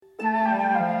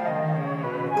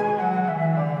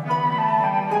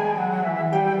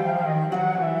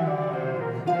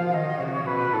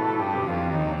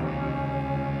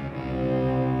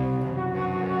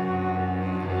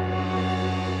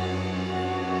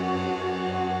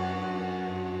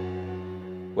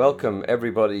Welcome,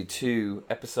 everybody, to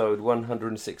episode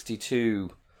 162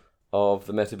 of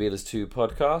the Metabolist 2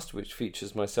 podcast, which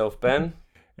features myself, Ben.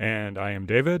 And I am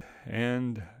David.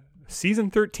 And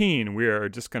season 13, we are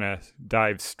just going to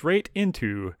dive straight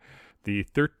into the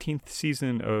 13th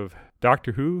season of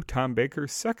Doctor Who, Tom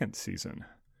Baker's second season.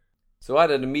 So I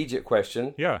had an immediate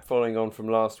question, Yeah. following on from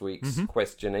last week's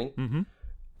questioning. Mm-hmm.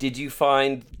 Did you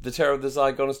find The Terror of the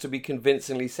Zygons to be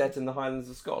convincingly set in the Highlands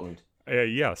of Scotland?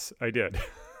 Yes, I did.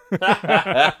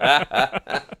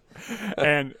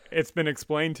 And it's been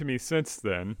explained to me since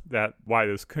then that why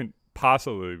this couldn't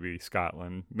possibly be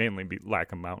Scotland, mainly be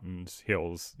lack of mountains,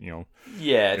 hills, you know.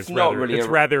 Yeah, it's not rather, really... It's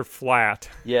rather flat.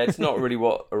 Yeah, it's not really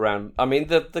what around... I mean,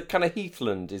 the kind of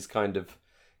heathland is kind of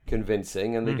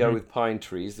convincing, and they go with pine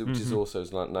trees, which is also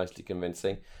nicely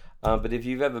convincing. But if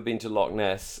you've ever been to Loch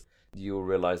Ness, you'll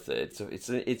realise that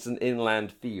it's an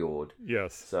inland fjord.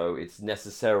 Yes. So it's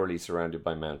necessarily surrounded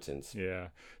by mountains. Yeah.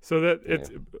 So that it's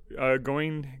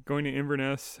going to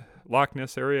Inverness, Loch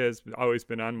Ness area has always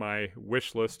been on my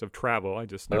wish list of travel. I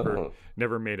just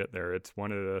never made it there. It's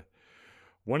one of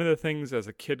the things as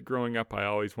a kid growing up I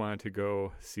always wanted to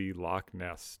go see Loch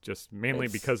Ness, just mainly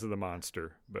because of the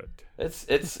monster. But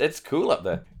it's cool up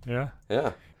there. Yeah.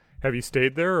 Yeah. Have you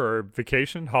stayed there or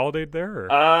holidayed there?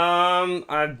 Or?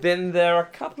 I've been there a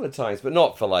couple of times, but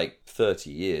not for like 30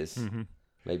 years.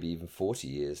 Maybe even 40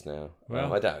 years now.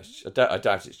 Well, I doubt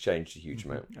it's changed a huge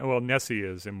amount. Well, Nessie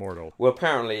is immortal. Well,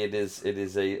 apparently it is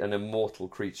an immortal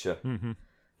creature.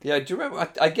 Yeah, do you remember?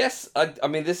 I guess I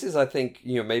mean this is, I think,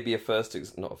 maybe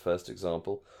not a first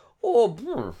example,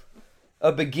 or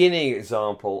a beginning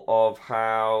example of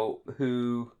how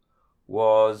Who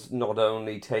was not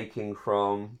only taking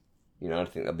from, I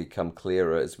think that'll become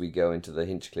clearer as we go into the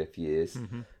Hinchcliffe years.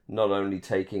 Not only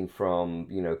taking from,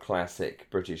 classic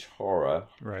British horror,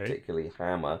 right, particularly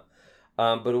Hammer,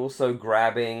 but also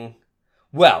grabbing...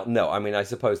 Well, no, I mean, I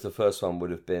suppose the first one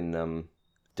would have been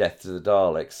Death to the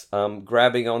Daleks.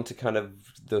 Grabbing onto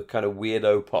the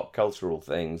weirdo pop cultural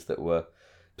things that were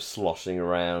sloshing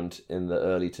around in the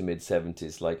early to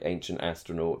mid-70s, like Ancient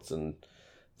Astronauts and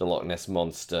the Loch Ness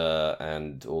Monster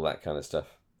and all that kind of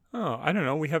stuff. Oh, I don't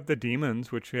know. We have the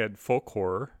Demons, which we had folk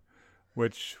horror,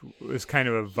 which was kind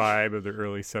of a vibe of the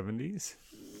early 70s.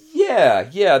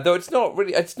 Yeah. Though it's not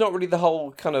really the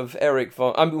whole kind of Eric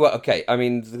von. I mean, well, okay. I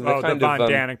mean, the kind Von of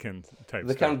Daniken type.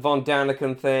 The stuff. kind of Von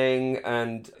Daniken thing,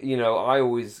 and I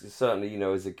always certainly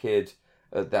as a kid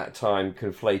at that time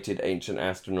conflated Ancient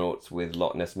Astronauts with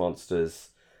Loch Ness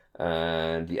Monsters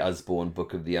and the Usborne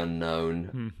Book of the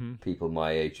Unknown. People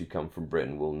my age who come from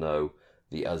Britain will know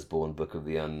the Usborne Book of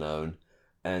the Unknown.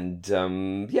 And,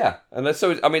 and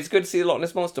so, I mean, it's good to see the Loch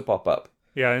Ness Monster pop up.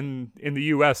 Yeah, and in the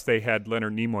U.S., they had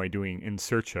Leonard Nimoy doing In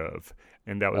Search Of,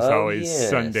 and that was always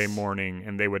Sunday morning,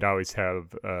 and they would always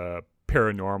have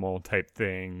paranormal type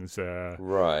things.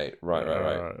 Right.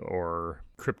 Or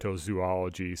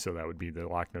cryptozoology, so that would be the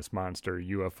Loch Ness Monster,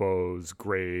 UFOs,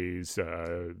 Greys,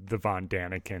 the Von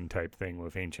Daniken type thing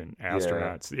with ancient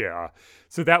astronauts. Yeah.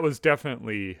 So that was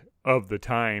definitely of the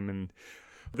time, and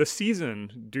the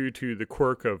season, due to the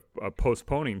quirk of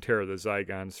postponing Terror of the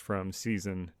Zygons from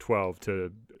season 12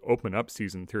 to open up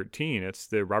season 13, it's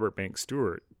the Robert Banks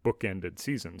Stewart bookended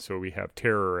season. So we have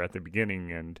Terror at the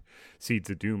beginning and Seeds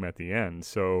of Doom at the end.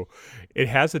 So it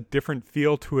has a different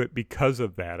feel to it because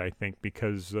of that, I think,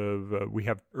 because of we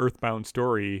have Earthbound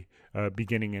Story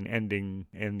beginning and ending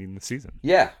the season.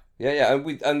 Yeah.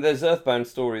 And there's Earthbound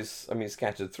stories, I mean,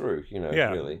 scattered through,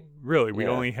 really. Really. We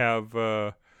only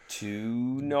have...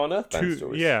 two non-Earthbound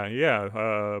stories.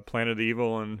 Yeah. Planet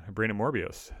Evil and Brain of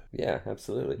Morbius. Yeah,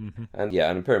 absolutely. And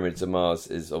Pyramids of Mars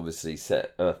is obviously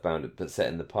set Earthbound, but set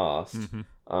in the past.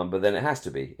 But then it has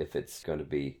to be, if it's going to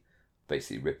be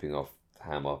basically ripping off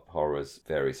Hammer Horror's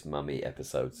various Mummy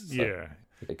episodes. So yeah.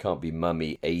 It can't be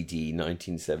Mummy AD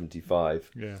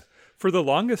 1975. Yeah. For the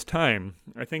longest time,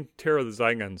 I think Terror of the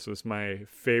Zygons was my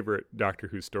favorite Doctor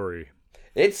Who story.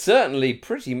 It's certainly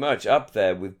pretty much up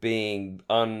there with being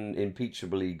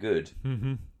unimpeachably good.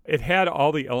 It had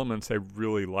all the elements I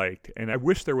really liked, and I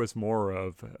wish there was more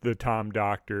of the Tom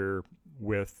Doctor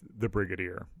with the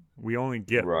Brigadier. We only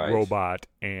get Robot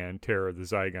and Terror of the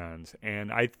Zygons,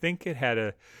 and I think it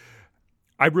had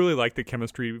I really liked the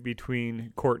chemistry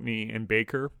between Courtney and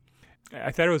Baker. I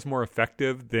thought it was more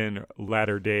effective than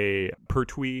latter-day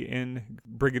Pertwee in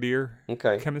Brigadier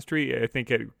chemistry. I think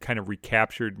it kind of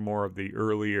recaptured more of the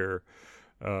earlier,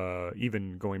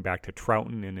 even going back to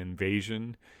Troughton and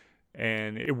Invasion.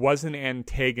 And it wasn't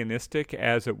antagonistic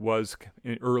as it was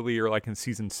earlier, like in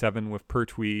season 7 with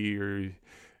Pertwee,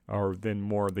 or then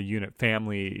more the unit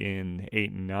family in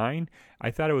 8 and 9.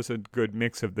 I thought it was a good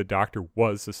mix of the Doctor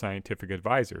was the scientific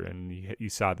advisor, and you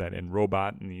saw that in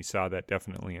Robot, and you saw that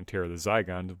definitely in Terror of the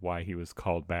Zygons, why he was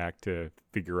called back to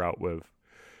figure out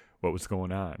what was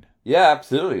going on. Yeah,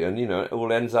 absolutely. And, it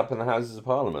all ends up in the Houses of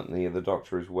Parliament. And, the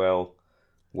Doctor is well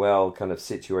kind of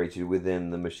situated within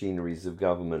the machineries of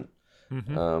government.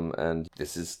 Mm-hmm. And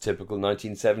this is typical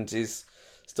 1970s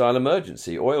style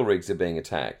emergency. Oil rigs are being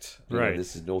attacked.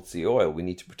 This is North Sea oil. We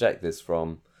need to protect this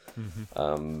from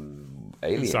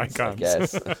aliens, Zygons. I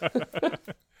guess.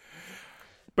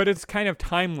 But it's kind of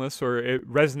timeless, or it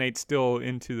resonates still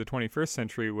into the 21st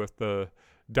century with the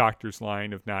Doctor's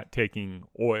line of not taking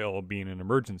oil being an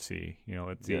emergency.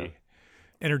 It's the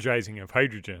energizing of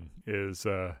hydrogen is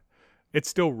it's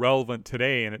still relevant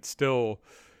today, and it's still,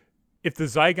 if the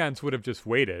Zygons would have just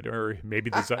waited, or maybe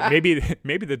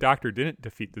the Doctor didn't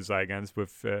defeat the Zygons,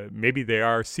 with maybe they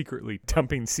are secretly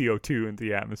dumping CO2 into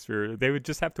the atmosphere. They would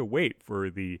just have to wait for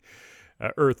the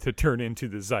Earth to turn into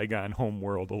the Zygon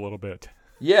homeworld a little bit.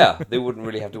 Yeah, they wouldn't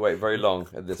really have to wait very long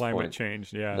at this point. Climate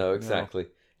change, yeah. No, exactly. No.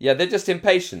 Yeah, they're just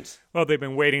impatient. Well, they've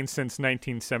been waiting since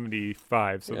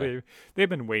 1975, so they've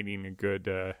been waiting a good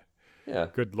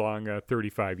long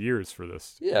 35 years for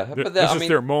this. Yeah, but this is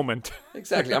their moment.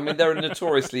 Exactly. I mean, they're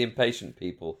notoriously impatient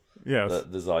people. Yes,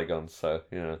 the Zygons. So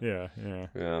Yeah.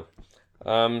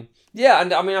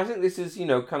 And I mean, I think this is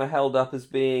kind of held up as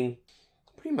being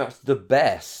pretty much the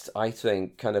best, I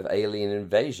think, kind of alien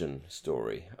invasion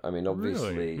story. I mean,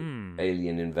 obviously,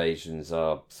 alien invasions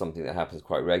are something that happens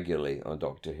quite regularly on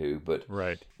Doctor Who, but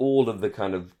all of the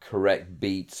kind of correct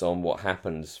beats on what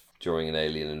happens during an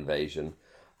alien invasion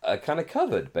are kind of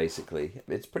covered, basically.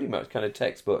 It's pretty much kind of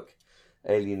textbook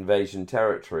alien invasion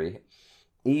territory,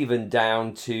 even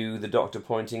down to the Doctor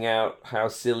pointing out how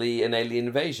silly an alien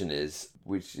invasion is,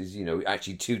 which is,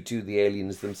 actually to the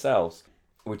aliens themselves.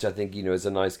 Which I think, is a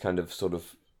nice kind of sort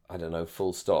of, I don't know,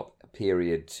 full stop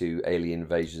period to alien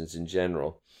invasions in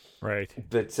general. Right.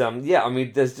 But, I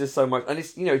mean, there's just so much. And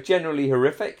it's, generally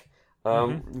horrific.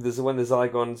 There's when the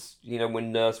Zygons,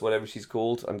 when Nurse, whatever she's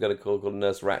called, I'm going to call her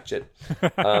Nurse Ratchet,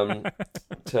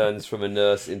 turns from a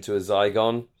nurse into a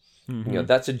Zygon. Mm-hmm.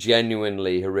 That's a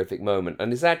genuinely horrific moment.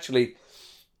 And it's actually,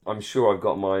 I'm sure I've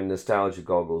got my nostalgia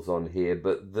goggles on here,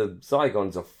 but the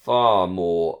Zygons are far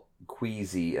more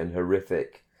queasy and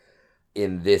horrific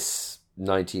in this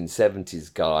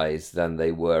 1970s guise than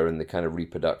they were in the kind of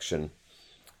reproduction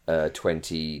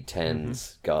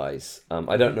 2010s guys.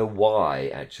 I don't know why,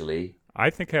 actually. I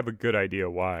think I have a good idea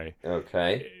why.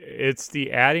 Okay. It's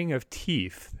the adding of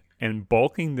teeth and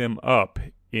bulking them up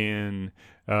in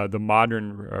the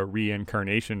modern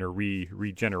reincarnation or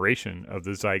regeneration of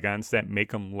the Zygons that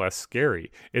make them less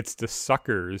scary. It's the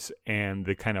suckers and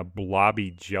the kind of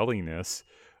blobby jelliness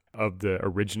of the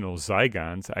original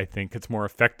Zygons. I think it's more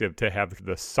effective to have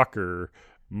the sucker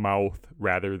mouth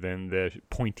rather than the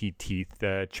pointy teeth,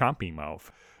 chompy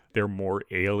mouth. They're more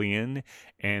alien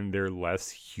and they're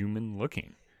less human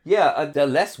looking. Yeah, they're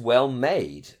less well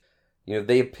made.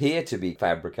 They appear to be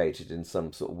fabricated in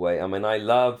some sort of way. I mean, I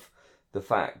love the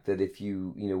fact that if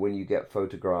you, when you get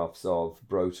photographs of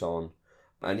Broton,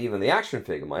 and even the action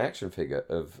figure, my action figure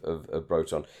of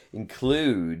Broton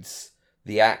includes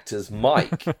the actor's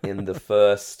mic in the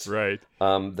first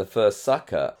the first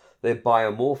sucker. They're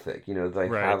biomorphic, they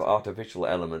have artificial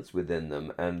elements within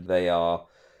them, and they are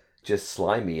just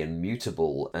slimy and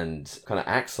mutable and kind of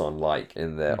axon-like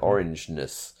in their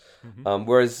orangeness.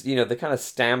 Whereas, they're kind of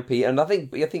stampy, and I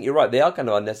think you're right, they are kind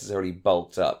of unnecessarily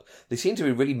bulked up. They seem to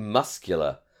be really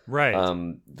muscular. Right.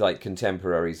 Like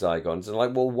contemporary Zygons. And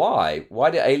well, why? Why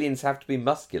do aliens have to be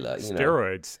muscular?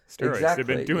 Steroids.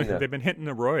 Exactly. They've been hitting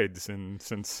the roids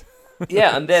since and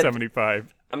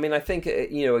 75. I mean, I think,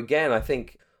 again, I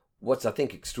think what's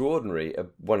extraordinary,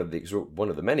 one of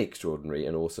the many extraordinary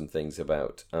and awesome things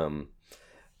about Terror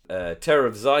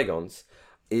of the Zygons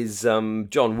is John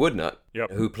Woodnutt,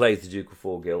 who plays the Duke of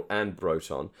Forgill and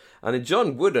Broton. And in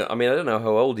John Woodnutt, I mean, I don't know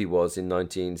how old he was in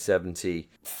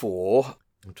 1974.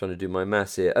 I'm trying to do my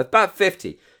maths here. About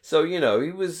 50. So, he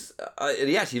was...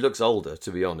 he actually looks older,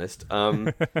 to be honest.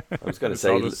 I was going to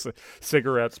say...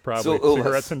 cigarettes, probably.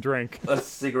 Cigarettes and drink.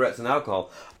 Cigarettes and alcohol.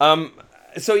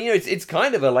 So, it's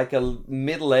kind of like a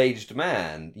middle-aged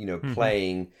man,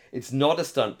 playing... It's not a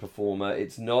stunt performer.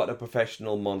 It's not a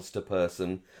professional monster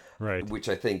person. Right. Which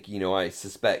I think, I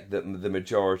suspect that the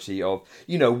majority of...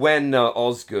 when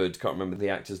Osgood, can't remember the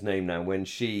actor's name now, when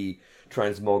she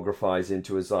transmogrifies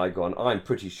into a Zygon, I'm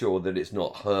pretty sure that it's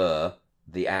not her,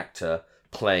 the actor,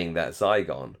 playing that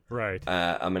Zygon. Right.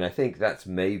 I mean, I think that's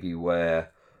maybe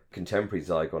where, contemporary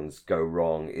Zygons go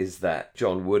wrong is that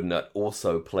John Woodnutt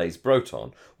also plays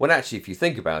Broton, when actually, if you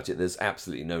think about it, there's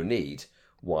absolutely no need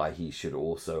why he should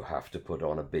also have to put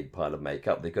on a big pile of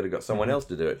makeup. They could have got someone else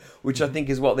to do it, which I think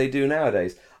is what they do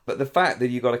nowadays. But the fact that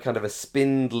you got a kind of a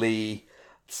spindly,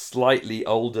 slightly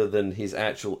older than his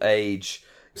actual age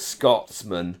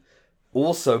Scotsman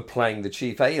also playing the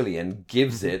chief alien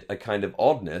gives it a kind of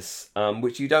oddness,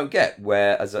 which you don't get.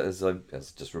 Where, as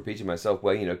just repeating myself,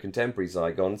 where contemporary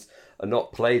Zygons are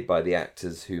not played by the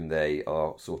actors whom they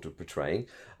are sort of portraying.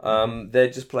 They're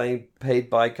just paid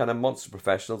by kind of monster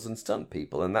professionals and stunt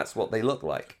people, and that's what they look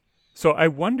like. So I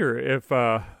wonder if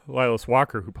Lilas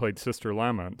Walker, who played Sister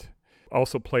Lamont,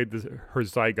 also played her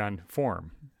Zygon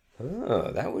form.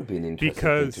 Oh, that would be an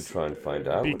interesting thing to try and find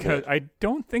out. Because I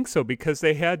don't think so, because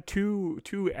they had two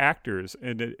actors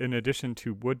in addition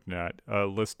to Woodnutt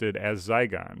listed as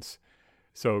Zygons.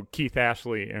 So Keith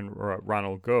Ashley and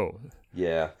Ronald Goh.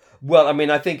 Yeah. Well,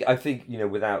 I think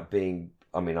without being,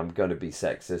 I'm going to be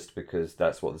sexist because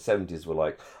that's what the 70s were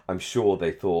like. I'm sure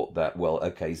they thought that, well,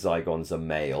 okay, Zygons are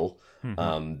male,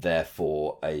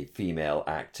 therefore a female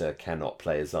actor cannot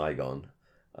play a Zygon.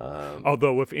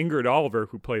 Although with Ingrid Oliver,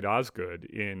 who played Osgood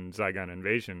in Zygon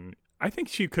Invasion, I think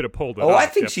she could have pulled it off. Oh, I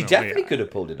think she definitely could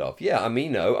have pulled it off. Yeah,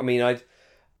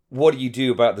 what do you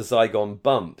do about the Zygon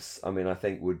bumps? I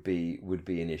think would be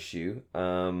an issue.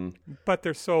 But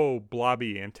they're so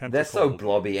blobby and tentacled. They're so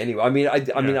blobby anyway.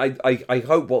 I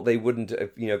hope what they wouldn't,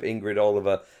 if Ingrid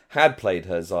Oliver had played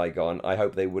her Zygon, I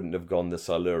hope they wouldn't have gone the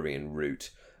Silurian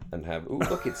route and have, ooh,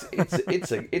 look,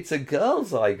 it's a girl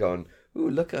Zygon. Ooh,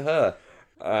 look at her.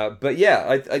 But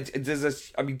yeah,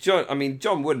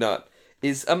 John Woodnutt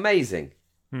is amazing.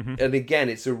 And again,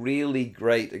 it's a really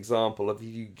great example of, if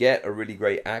you get a really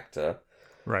great actor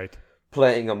right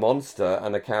playing a monster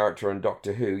and a character in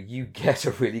Doctor Who, you get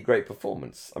a really great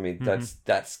performance.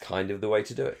 That's kind of the way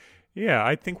to do it. Yeah,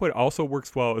 I think what also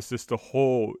works well is just the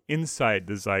whole inside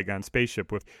the Zygon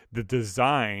spaceship, with the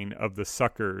design of the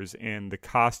suckers and the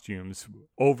costumes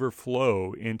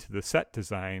overflow into the set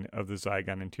design of the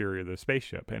Zygon interior of the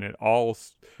spaceship. And it all,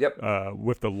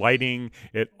 with the lighting,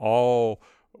 it all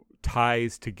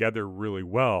ties together really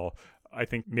well. I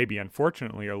think maybe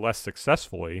unfortunately or less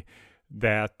successfully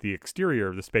that the exterior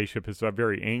of the spaceship is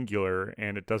very angular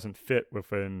and it doesn't fit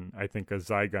within, I think, a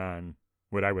Zygon,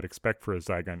 what I would expect for a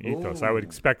Zygon ethos. Ooh. I would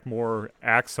expect more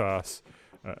Axos.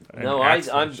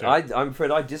 I'm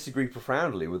afraid I disagree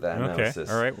profoundly with that analysis.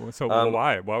 Okay, all right. So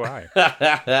why? Why?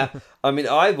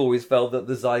 I've always felt that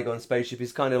the Zygon spaceship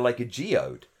is kind of like a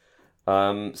geode.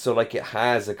 So like it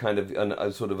has a kind of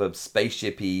a sort of a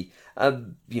spaceshipy, a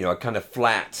kind of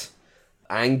flat,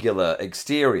 angular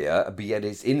exterior, but yet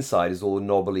its inside is all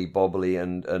knobbly, bobbly,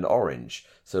 and orange.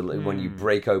 So when you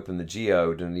break open the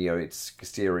geode and its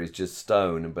exterior is just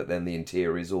stone, but then the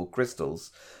interior is all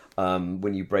crystals.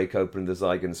 When you break open the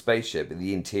Zygon spaceship,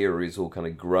 the interior is all kind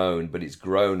of grown, but it's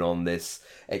grown on this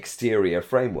exterior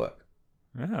framework.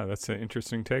 Yeah, that's an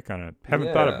interesting take on it.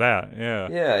 Haven't thought of that.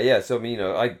 Yeah. Yeah. So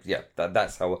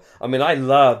that's how. I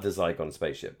love the Zygon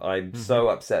spaceship. I'm so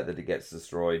upset that it gets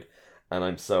destroyed, and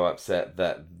I'm so upset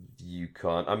that you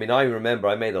can't. I remember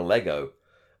I made a Lego.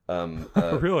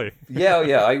 Really? Yeah.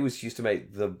 I used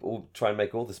to try and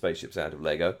make all the spaceships out of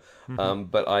Lego.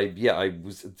 But I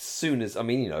was, as soon as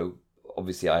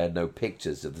obviously I had no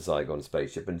pictures of the Zygon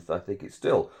spaceship, and I think it's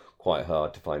still quite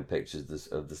hard to find pictures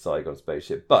of the Zygon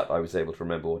spaceship, but I was able to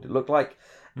remember what it looked like,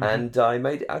 and I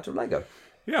made it out of Lego.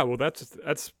 Yeah, well,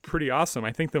 that's pretty awesome.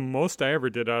 I think the most I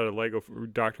ever did out of Lego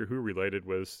Doctor Who related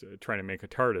was trying to make a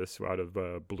TARDIS out of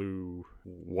blue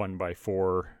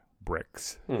 1x4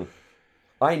 bricks.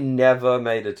 I never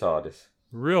made a TARDIS.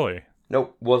 Really?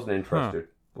 Nope, wasn't interested.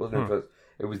 Interested.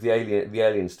 It was the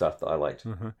alien stuff that I liked.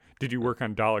 Did you work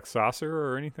on Dalek Saucer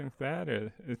or anything like that?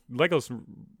 Legos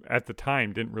at the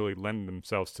time didn't really lend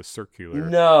themselves to circular.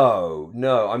 No.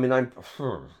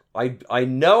 I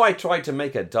know I tried to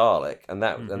make a Dalek, and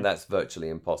that's virtually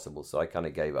impossible. So I kind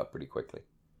of gave up pretty quickly.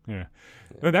 Yeah.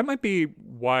 Well, that might be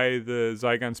why the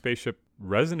Zygon spaceship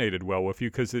resonated well with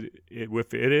you, because it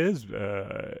is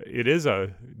a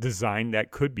design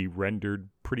that could be rendered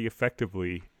pretty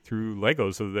effectively through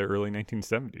Legos of the early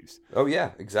 1970s. Oh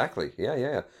yeah, exactly.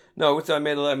 Yeah. No, I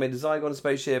made a Zygon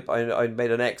spaceship. I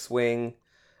made an X-wing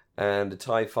and a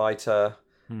TIE fighter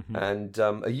and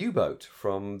a U-boat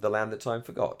from The Land That Time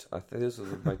Forgot. I think those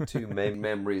were my two main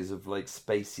memories of like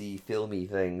spacey, filmy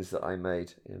things that I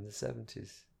made in the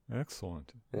 70s.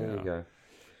 Excellent. There you go.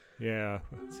 Yeah.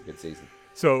 It's a good season.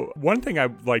 So one thing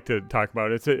I'd like to talk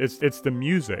about it's the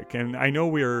music, and I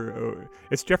know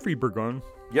it's Geoffery Burgon.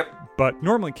 Yep. But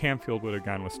normally Camfield would have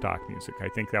gone with stock music. I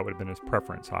think that would have been his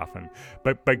preference often.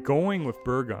 But by going with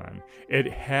Burgon,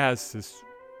 it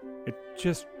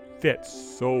just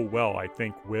fits so well, I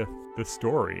think, with the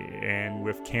story and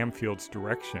with Camfield's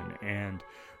direction and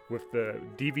with the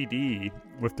DVD,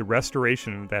 with the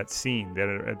restoration of that scene,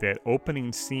 that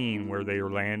opening scene where they are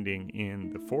landing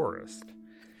in the forest.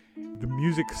 The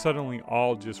music suddenly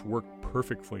all just worked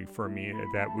perfectly for me,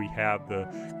 that we have the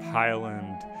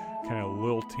Highland kind of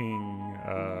lilting,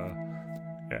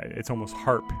 it's almost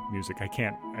harp music. I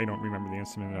don't remember the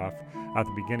instrument off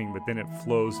the beginning, but then it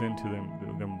flows into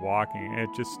them walking, and it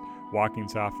just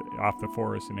walking's off the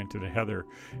forest and into the heather.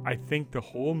 I think the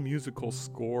whole musical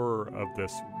score of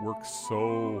this works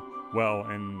so well,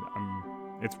 and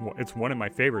it's one of my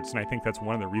favorites, and I think that's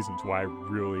one of the reasons why I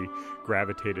really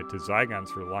gravitated to Zygons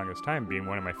for the longest time, being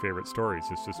one of my favorite stories.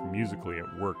 It's just musically it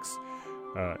works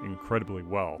incredibly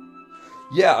well.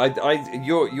 Yeah,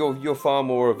 you're far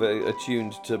more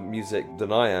attuned to music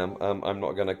than I am. I'm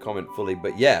not going to comment fully,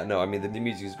 but yeah, no, I mean the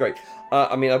music is great.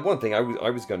 One thing I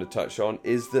was going to touch on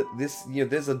is that this,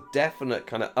 there's a definite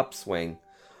kind of upswing,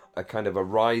 a kind of a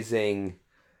rising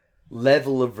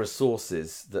level of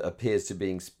resources that appears to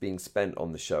being spent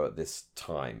on the show at this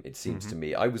time. It seems to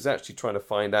me. I was actually trying to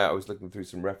find out. I was looking through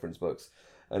some reference books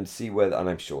and see whether, and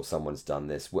I'm sure someone's done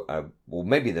this. Well,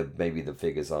 maybe the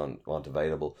figures aren't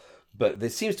available. But there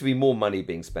seems to be more money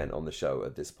being spent on the show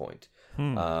at this point.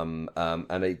 And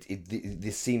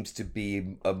this seems to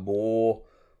be a more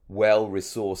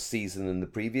well-resourced season than the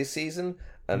previous season.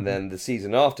 And then the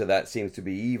season after that seems to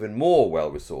be even more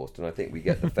well-resourced. And I think we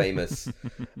get the famous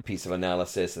piece of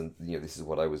analysis. And, this is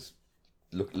what I was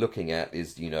looking at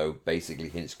is, basically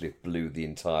Hinchcliffe blew the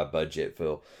entire budget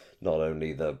for not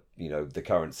only the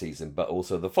current season, but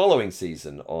also the following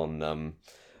season on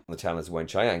the Talons of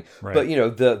Wen-Chiang. Right. But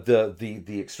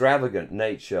the extravagant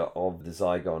nature of the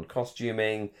Zygon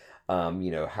costuming,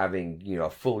 having a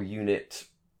full unit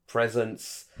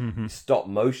presence, stop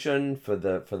motion for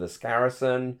the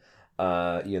Scarison,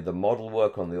 the model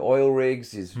work on the oil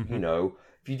rigs is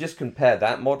if you just compare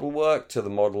that model work to the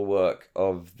model work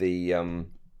of the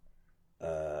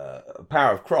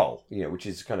Power of Kroll, which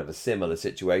is kind of a similar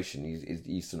situation.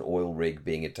 He's an oil rig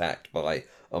being attacked by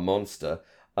a monster.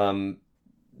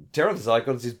 Terror of the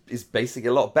Zygons is basically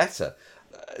a lot better.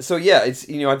 So yeah, it's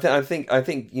I think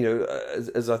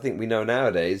as I think we know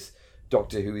nowadays,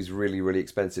 Doctor Who is really, really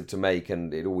expensive to make,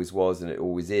 and it always was, and it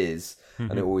always is,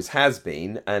 and it always has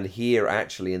been. And here,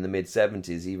 actually, in the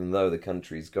mid-70s, even though the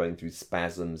country is going through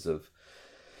spasms of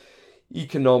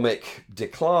economic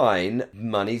decline,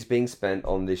 money's being spent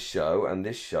on this show, and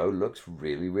this show looks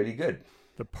really, really good.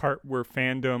 The part where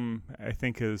fandom, I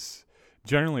think, is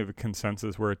generally the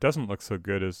consensus where it doesn't look so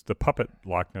good is the puppet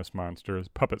Loch Ness Monster,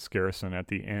 puppet Scarison at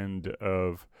the end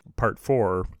of part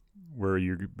 4, where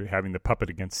you're having the puppet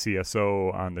against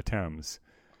CSO on the Thames.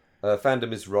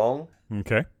 Fandom is wrong.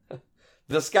 Okay.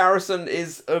 The Scarison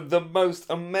is the most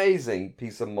amazing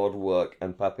piece of model work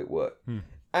and puppet work.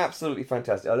 Absolutely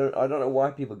fantastic. I don't know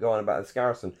why people go on about the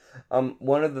Scarison.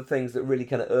 One of the things that really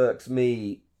kind of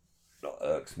not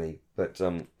irks me, but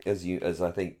as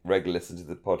I think regular listeners to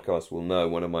the podcast will know,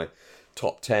 one of my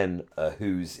top 10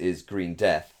 Who's is Green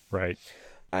Death. Right.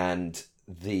 And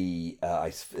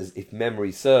if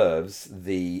memory serves,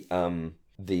 the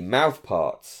mouth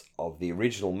parts of the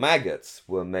original maggots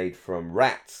were made from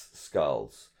rats'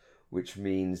 skulls, which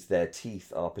means their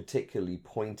teeth are particularly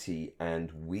pointy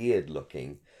and weird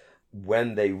looking.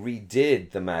 When they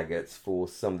redid the maggots for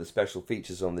some of the special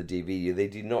features on the DVD, they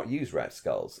did not use rat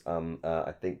skulls.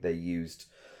 I think they used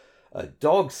a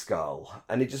dog skull,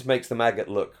 and it just makes the maggot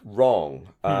look wrong.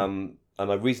 And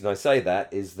the reason I say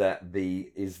that is that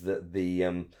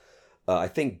I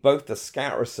think both the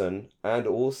Scarison and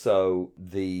also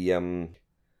there's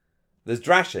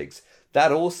Drashigs.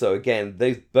 That also, again,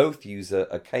 they both use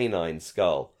a canine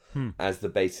skull as the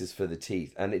basis for the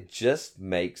teeth. And it just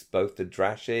makes both the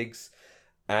Drashigs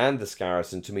and the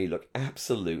Scarison, to me, look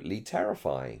absolutely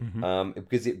terrifying.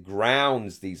 Because it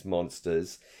grounds these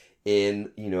monsters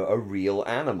in, a real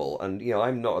animal. And,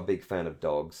 I'm not a big fan of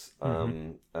dogs.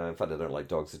 In fact, I don't like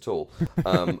dogs at all.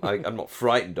 I'm not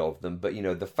frightened of them. But,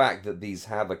 the fact that these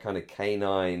have a kind of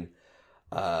canine,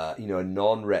 a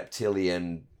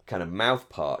non-reptilian kind of mouth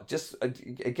part, just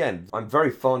again, I'm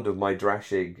very fond of my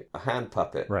Drashig hand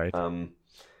puppet, right?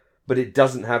 But it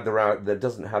doesn't have the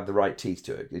right teeth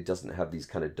to it. It doesn't have these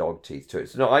kind of dog teeth to it.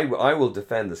 So no, I will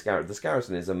defend the Scarison. The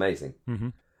Scarison is amazing.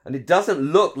 And it doesn't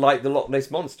look like the Loch Ness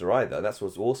Monster either. That's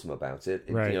what's awesome about it.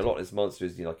 Right. Loch Ness Monster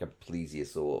is like a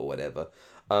plesiosaur or whatever.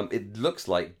 It looks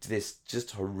like this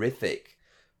just horrific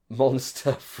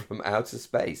monster from outer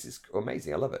space. It's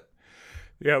amazing. I love it.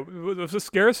 Yeah, the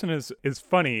Scarcin is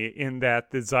funny in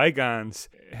that the Zygons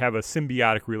have a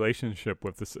symbiotic relationship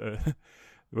with this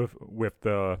with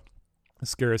the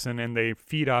Scarcin, and they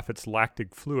feed off its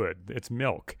lactic fluid, its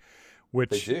milk,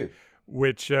 which They do.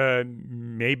 Which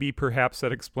maybe perhaps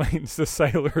that explains the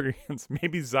Silurians.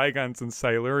 Maybe Zygons and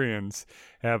Silurians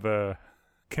have a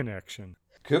connection.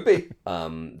 Could be.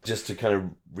 Just to kind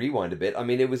of rewind a bit, I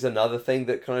mean, it was another thing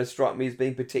that kind of struck me as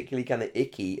being particularly kind of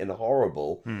icky and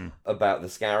horrible about the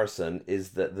Scarcin is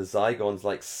that the Zygons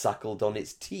like suckled on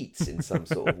its teats in some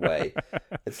sort of way.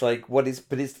 It's like,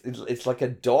 it's like a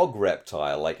dog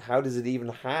reptile. Like, how does it even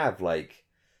have like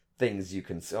things you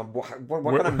can see? What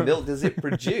kind of milk does it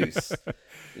produce?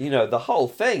 The whole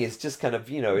thing is just kind of,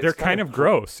 it's they're kind of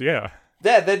gross, yeah.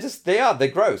 They're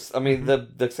gross. I mean, the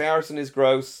Scarcin is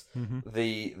gross.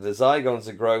 The Zygons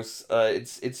are gross.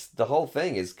 It's the whole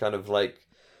thing is kind of like,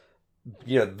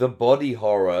 the body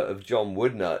horror of John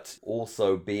Woodnutt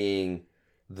also being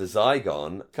the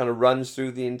Zygon kind of runs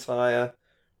through the entire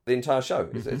show.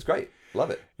 It's great. Love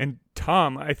it. And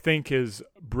Tom, I think, is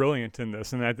brilliant in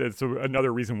this, and that's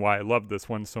another reason why I love this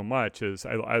one so much. Is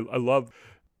I love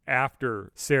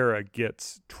after Sarah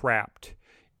gets trapped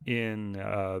in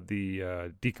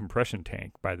the decompression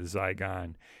tank by the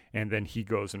Zygon, and then he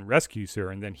goes and rescues her,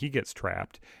 and then he gets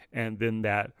trapped, and then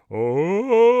that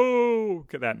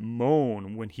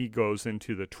moan when he goes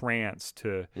into the trance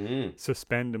to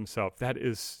suspend himself, that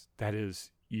is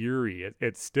eerie.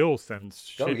 It still sends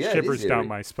shivers down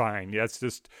my spine. Yeah, it's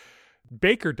just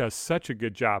Baker does such a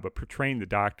good job of portraying the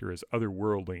Doctor as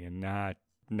otherworldly and not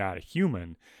a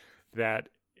human that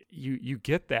you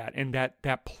get that, and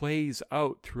that plays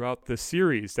out throughout the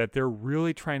series, that they're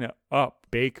really trying to up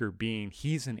Baker being,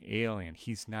 he's an alien,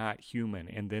 he's not human.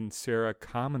 And then Sarah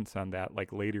comments on that,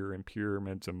 like later in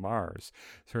Pyramids of Mars,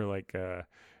 sort of like,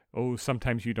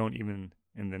 sometimes you don't even,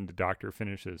 and then the Doctor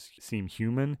finishes, seem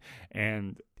human,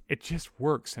 and it just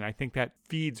works. And I think that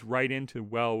feeds right into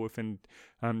within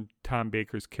Tom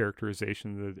Baker's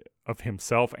characterization of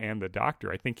himself and the Doctor.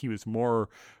 I think he was more,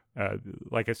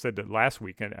 like I said last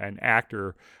week, an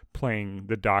actor playing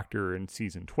the Doctor in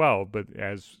season 12, but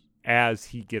as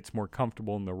he gets more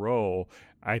comfortable in the role,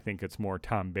 I think it's more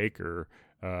Tom Baker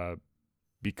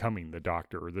becoming the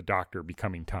Doctor, or the Doctor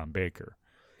becoming Tom Baker.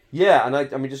 Yeah, and I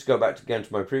mean, just go back again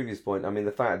to my previous point. I mean,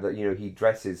 the fact that, he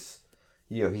dresses,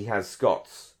 he has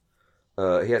Scots,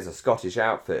 he has a Scottish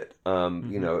outfit.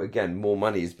 Again, more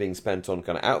money is being spent on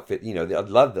kind of outfit. I'd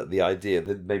love the idea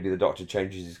that maybe the Doctor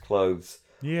changes his clothes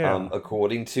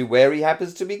according to where he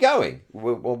happens to be going.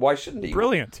 Well, why shouldn't he?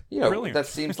 Brilliant. Brilliant. That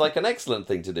seems like an excellent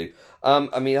thing to do.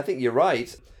 I mean, I think you're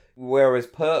right. Whereas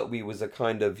Pertwee was a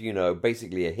kind of,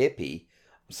 basically a hippie.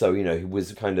 So, he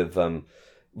was kind of,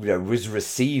 was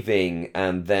receiving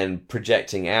and then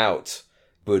projecting out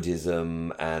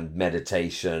Buddhism and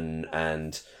meditation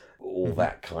and all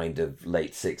that kind of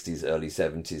late 60s, early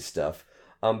 70s stuff.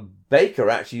 Baker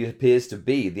actually appears to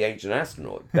be the ancient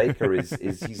astronaut. Baker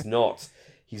he's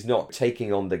not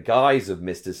taking on the guise of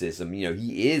mysticism.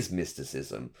 He is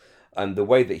mysticism. And the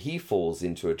way that he falls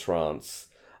into a trance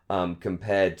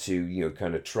compared to,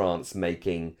 kind of trance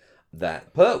making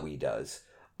that Pertwee does,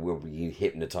 where you're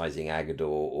hypnotizing Agador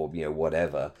or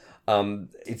whatever.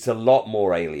 It's a lot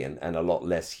more alien and a lot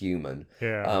less human.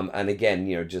 Yeah. And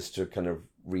again, just to kind of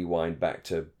rewind back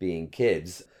to being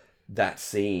kids, that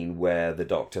scene where the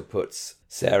Doctor puts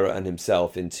Sarah and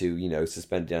himself into,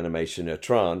 suspended animation, a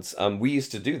trance. We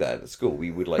used to do that at school.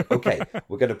 We would okay,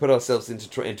 we're going to put ourselves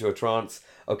into a trance.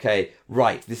 Okay,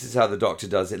 right. This is how the Doctor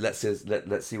does it.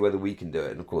 Let's see whether we can do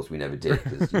it. And of course, we never did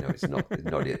because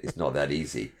it's not that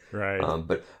easy. Right.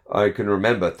 But I can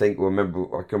remember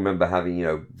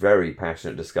having very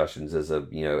passionate discussions as a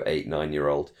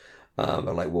 8-9-year-old. I'm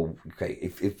like, well, okay,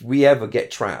 if we ever get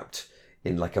trapped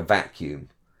in like a vacuum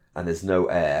and there's no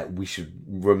air, we should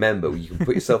remember you can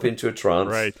put yourself into a trance,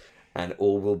 right, and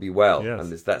all will be well. Yes.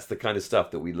 And that's the kind of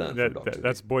stuff that we learn from Doctor Who.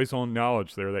 That's boys' own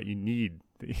knowledge there that you need.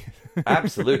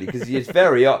 Absolutely, because it's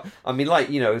very, I mean,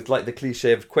 it's like the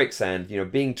cliche of quicksand,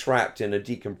 being trapped in a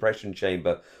decompression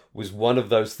chamber was one of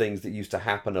those things that used to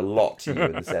happen a lot to you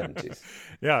in the 70s.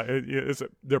 Yeah,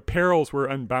 their perils were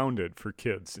unbounded for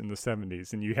kids in the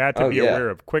 70s, and you had to be aware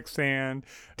of quicksand,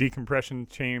 decompression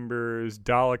chambers,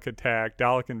 Dalek attack,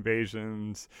 Dalek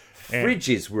invasions.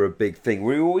 Fridges were a big thing.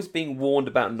 We were always being warned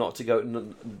about not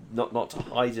to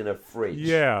hide in a fridge.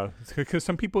 Yeah, because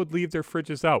some people would leave their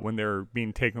fridges out when they're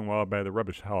being taken wild by the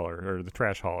rubbish hauler or the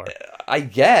trash hauler. I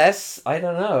guess. I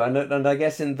don't know. And I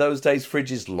guess in those days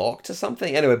fridges locked or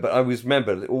something. Anyway, but I always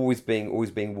remember always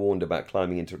being warned about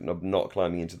not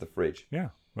climbing into the fridge. Yeah.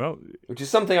 Well, which is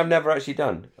something I've never actually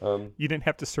done. You didn't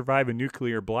have to survive a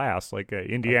nuclear blast like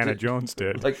Indiana Jones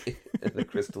did. Like the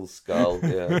Crystal Skull.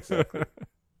 Yeah, exactly.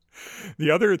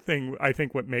 The other thing, I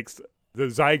think, what makes the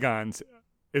Zygons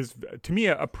is, to me,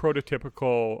 a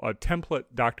prototypical, template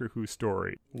Doctor Who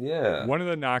story. Yeah. One of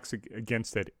the knocks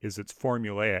against it is it's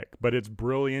formulaic, but it's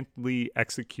brilliantly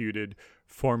executed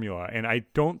formula. And I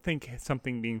don't think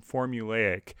something being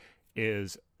formulaic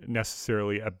is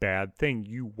necessarily a bad thing.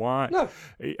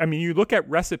 I mean, you look at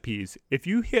recipes. If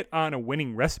you hit on a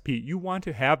winning recipe, you want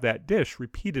to have that dish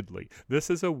repeatedly. This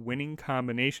is a winning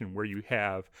combination where you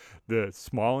have the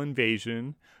small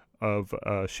invasion of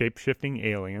shape-shifting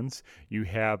aliens. You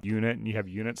have unit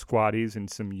squaddies and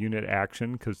some unit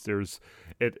action, because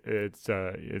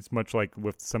it's much like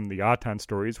with some of the Auton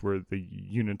stories where the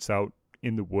unit's out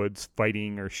in the woods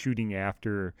fighting or shooting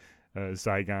after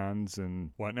Zygons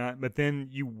and whatnot. But then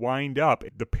you wind up,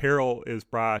 the peril is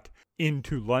brought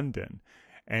into London,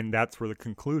 and that's where the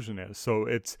conclusion is. So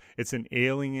it's an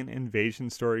alien invasion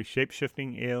story,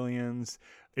 shape-shifting aliens.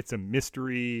 It's a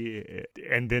mystery,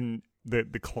 and then the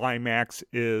climax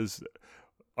is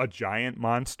a giant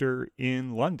monster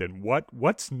in London.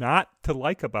 What's not to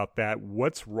like about that?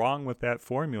 What's wrong with that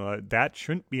formula? That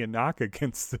shouldn't be a knock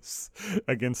against this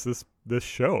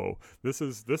show. This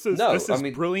is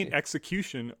brilliant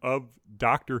execution of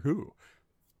Doctor Who.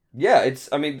 Yeah,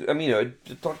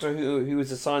 Doctor Who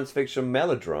is a science fiction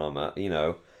melodrama.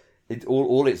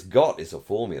 All it's got is a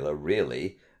formula,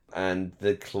 really. And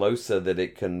the closer that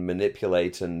it can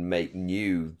manipulate and make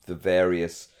new the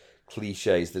various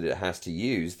cliches that it has to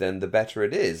use, then the better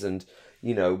it is. And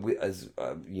you have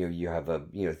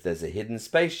there's a hidden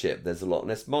spaceship, there's a Loch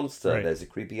Ness monster, right. There's a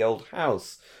creepy old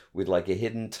house with like a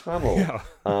hidden tunnel. Yeah.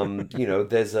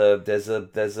 There's a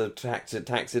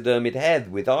taxidermied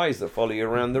head with eyes that follow you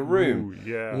around the room. Ooh,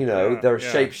 yeah. There are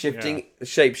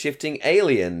shape-shifting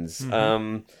aliens.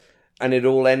 Mm-hmm. And it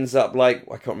all ends up like,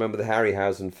 I can't remember the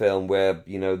Harryhausen film where,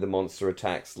 the monster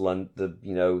attacks I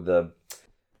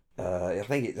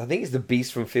think it's the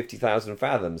Beast from 50,000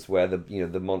 Fathoms, where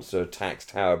the monster attacks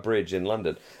Tower Bridge in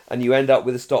London, and you end up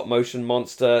with a stop motion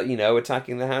monster,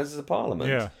 attacking the Houses of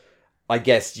Parliament. Yeah. I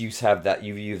guess you have that.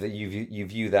 You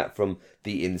view that from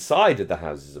the inside of the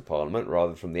Houses of Parliament rather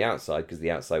than from the outside, because the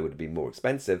outside would have been more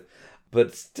expensive.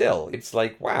 But still, it's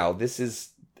like, wow, this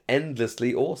is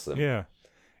endlessly awesome. Yeah.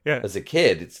 Yeah. As a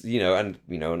kid, it's and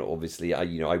obviously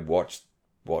I watch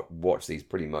these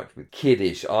pretty much with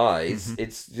kiddish eyes.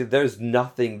 Mm-hmm. There's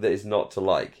nothing that is not to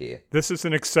like here. This is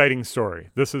an exciting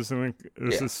story. This is a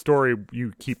story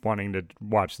you keep wanting to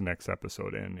watch the next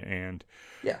episode in, and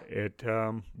it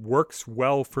works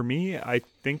well for me. I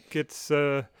think it's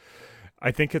really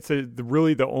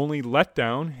the only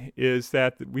letdown is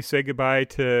that we say goodbye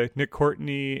to Nick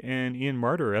Courtney and Ian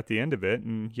Marter at the end of it.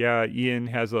 And yeah, Ian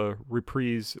has a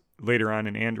reprise later on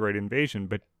in Android Invasion,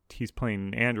 but he's playing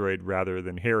an android rather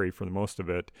than Harry for the most of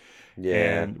it.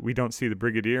 Yeah. And we don't see the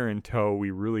Brigadier until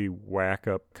we really whack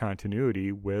up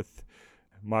continuity with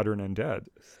Modern Undead.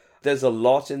 There's a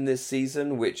lot in this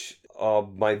season which are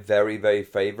my very, very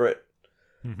favorite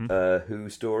Who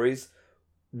stories.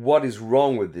 What is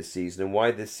wrong with this season and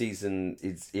why this season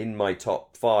is in my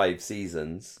top 5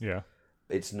 seasons. Yeah.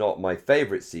 It's not my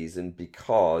favorite season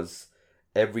because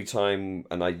every time,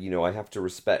 and I have to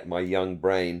respect my young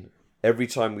brain, every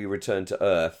time we return to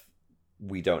Earth,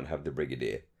 we don't have the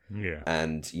Brigadier. Yeah.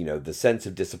 And, the sense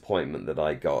of disappointment that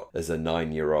I got as a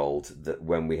 9-year-old that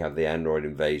when we have the android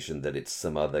invasion, that it's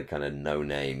some other kind of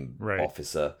no-name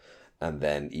officer. And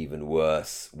then even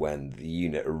worse, when the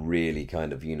unit are really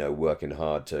kind of, working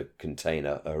hard to contain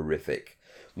a horrific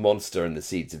monster in the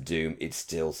Seeds of Doom, it's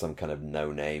still some kind of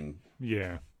no-name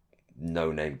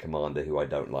commander who I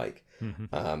don't like.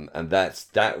 Mm-hmm. And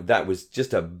that was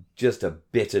just a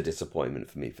bitter disappointment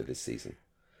for me for this season.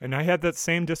 And I had that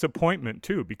same disappointment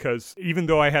too, because even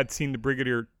though I had seen the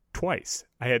Brigadier twice,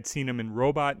 I had seen him in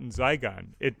Robot and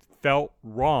Zygon. It felt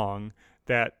wrong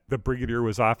that the Brigadier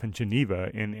was off in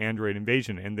Geneva in Android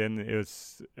Invasion, and then it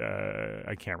was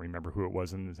I can't remember who it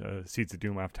was in Seeds of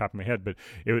Doom off the top of my head, but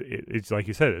it's like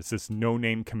you said, it's this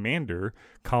no-name commander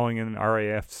calling in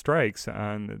RAF strikes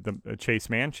on the Chase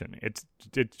Mansion. It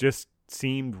just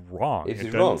seemed wrong.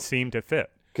 It doesn't seem to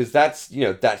fit. Because that's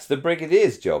the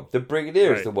Brigadier's job. The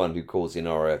Brigadier is the one who calls in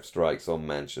RAF strikes on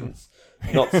mansions,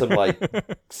 not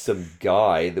some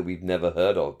guy that we've never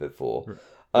heard of before.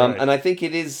 And I think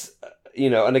it is,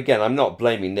 and again, I'm not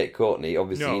blaming Nick Courtney.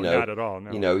 Obviously, no, not at all.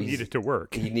 No, he needed to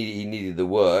work. He needed the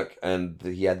work, and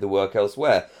he had the work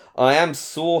elsewhere. I am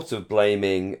sort of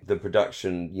blaming the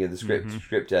production, the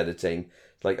script editing.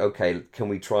 Like, okay, can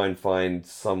we try and find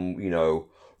some,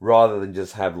 rather than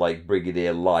just have like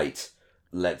Brigadier Light,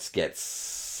 let's get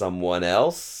someone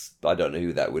else. I don't know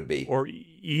who that would be. Or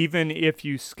even if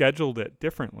you scheduled it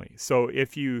differently. So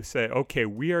if you say, okay,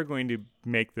 we are going to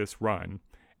make this run,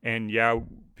 and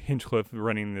Hinchcliffe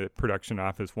running the production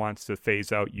office wants to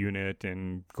phase out Unit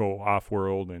and go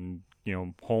off-world, and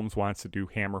Holmes wants to do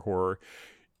Hammer Horror.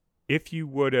 If you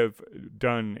would have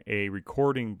done a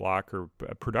recording block or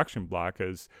a production block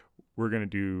as we're going to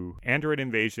do Android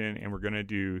Invasion and we're going to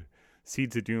do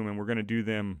Seeds of Doom and we're going to do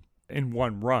them in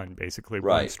one run, basically,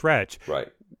 one stretch,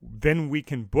 then we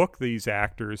can book these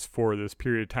actors for this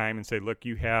period of time and say, look,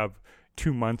 you have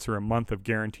 2 months or a month of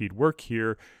guaranteed work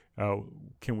here.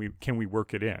 Can we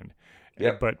work it in?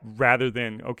 Yep. But rather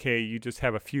than, okay, you just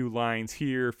have a few lines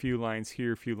here, a few lines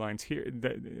here, a few lines here.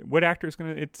 What actor is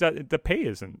going to? The pay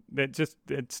isn't.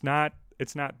 It's not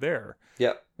there.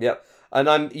 Yep. And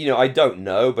I don't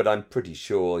know, but I'm pretty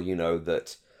sure,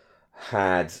 that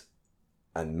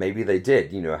and maybe they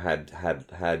did,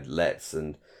 had Letts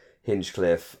and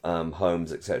Hinchcliffe,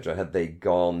 Holmes, etc. Had they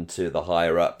gone to the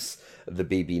higher ups of the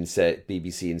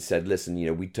BBC and said, listen,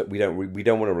 we don't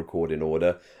want to record in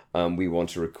order. We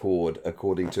want to record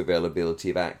according to availability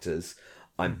of actors.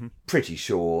 I'm pretty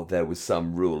sure there was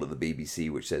some rule at the BBC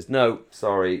which says, no,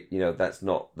 sorry, that's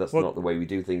not the way we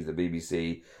do things at the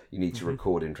BBC. You need to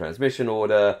record in transmission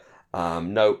order.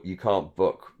 No, you can't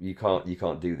book. You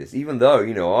can't do this. Even though,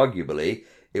 arguably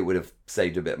it would have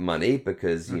saved a bit of money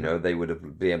because, they would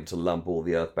have been able to lump all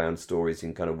the Earthbound stories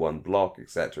in kind of one block,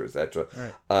 etc., etc.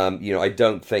 Right. I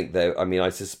don't think I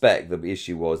suspect the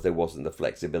issue was there wasn't the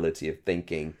flexibility of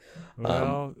thinking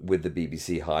with the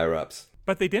BBC higher ups.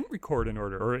 But they didn't record in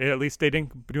order, or at least they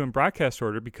didn't do in broadcast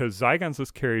order, because Zygons was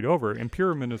carried over. And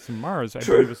Pyramids and Mars, I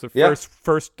believe, was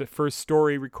the first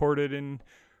story recorded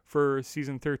for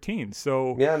season 13.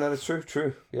 So yeah, no, that's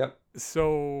true. Yep.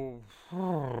 So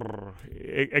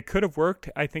it could have worked.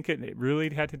 I think it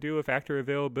really had to do with actor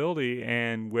availability,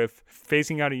 and with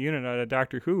phasing out a unit out of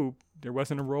Doctor Who, there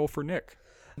wasn't a role for Nick.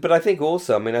 But I think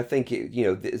also,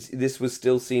 this was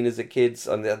still seen as a kid's,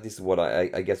 and this is what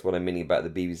I guess what I'm meaning about the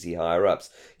BBC higher ups.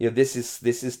 This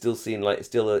is still seen like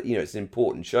it's an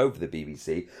important show for the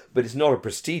BBC, but it's not a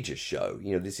prestigious show.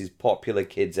 This is popular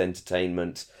kids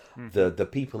entertainment. The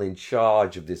people in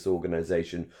charge of this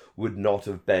organisation would not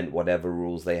have bent whatever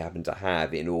rules they happen to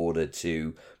have in order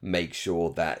to make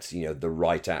sure that the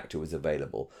right actor was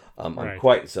available. I'm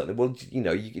quite certain. Well,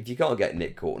 if you can't get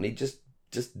Nick Courtney, just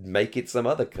make it some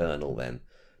other colonel then.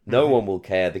 No one will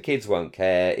care. The kids won't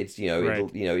care. It's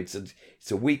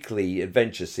it's a weekly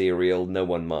adventure serial. No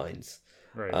one minds.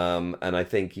 Right. And I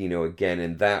think again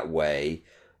in that way,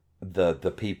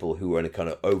 the people who are in a kind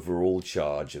of overall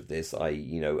charge of this,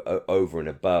 over and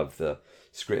above the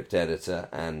script editor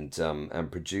and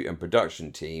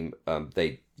production team,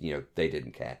 they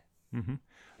didn't care. Mm-hmm.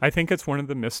 I think it's one of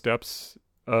the missteps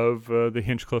of the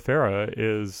Hinchcliffe era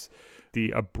is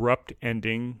the abrupt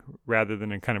ending rather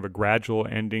than a kind of a gradual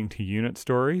ending to unit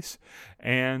stories.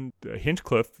 And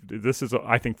Hinchcliffe, this is,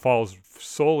 I think, falls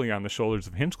solely on the shoulders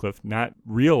of Hinchcliffe, not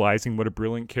realizing what a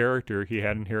brilliant character he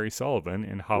had in Harry Sullivan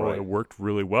and how it worked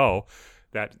really well.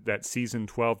 That season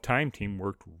 12 time team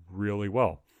worked really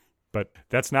well. But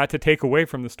that's not to take away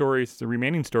from the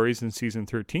remaining stories in season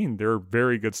 13. They're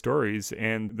very good stories.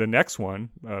 And the next one,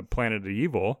 Planet of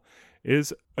Evil,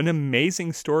 is an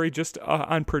amazing story just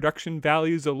on production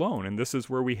values alone. And this is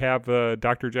where we have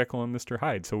Dr. Jekyll and Mr.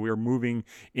 Hyde. So we're moving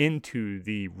into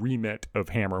the remit of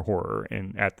Hammer Horror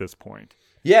at this point.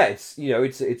 Yeah, it's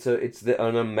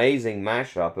an amazing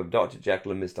mashup of Dr.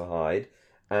 Jekyll and Mr. Hyde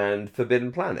and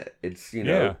Forbidden Planet. It's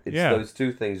those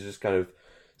two things just kind of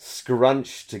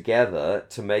scrunched together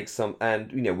to make some,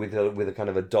 and with a kind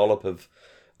of a dollop of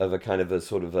a kind of a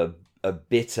sort of a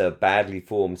bitter, badly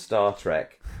formed Star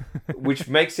Trek, which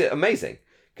makes it amazing.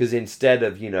 Because instead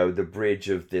of, the bridge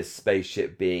of this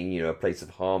spaceship being, a place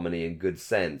of harmony and good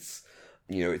sense,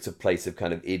 it's a place of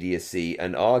kind of idiocy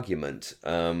and argument.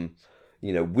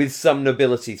 with some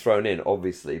nobility thrown in,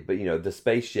 obviously. But, the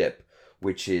spaceship,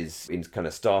 which is, in kind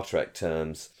of Star Trek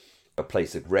terms, a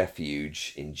place of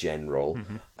refuge in general,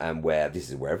 and where this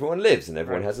is where everyone lives and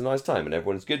everyone has a nice time and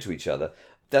everyone's good to each other.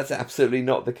 That's absolutely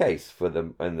not the case for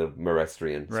the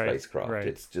Morestrian spacecraft. Right.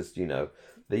 It's just,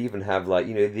 they even have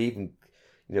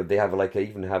they have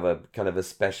a kind of a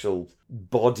special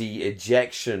body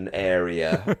ejection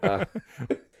area.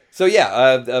 So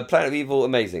Planet of Evil,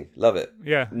 amazing. Love it.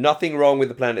 Yeah. Nothing wrong with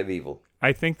the Planet of Evil.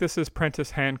 I think this is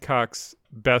Prentis Hancock's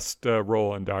best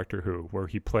role in Doctor Who, where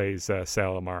he plays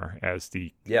Salamar as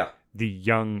the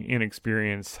young,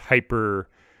 inexperienced, hyper,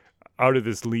 out of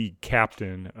his league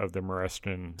captain of the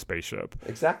Morestrian spaceship.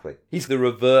 Exactly. He's the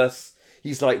reverse.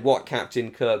 He's like what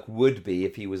Captain Kirk would be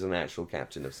if he was an actual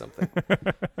captain of something.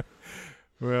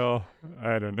 Well,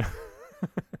 I don't know.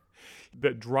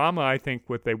 The drama, I think,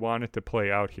 what they wanted to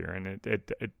play out here, and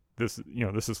this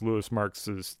is Lewis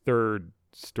Marks's third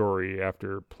story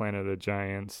after Planet of the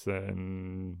Giants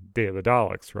and Day of the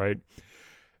Daleks, right?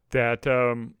 That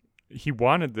he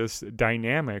wanted this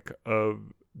dynamic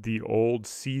of the old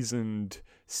seasoned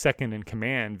second in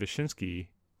command, Wyszynski,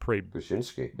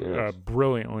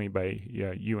 brilliantly by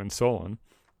Ewan Solon,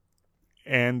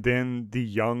 and then the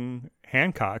young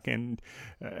Hancock and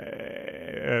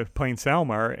playing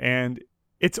Salamar, and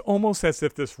it's almost as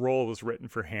if this role was written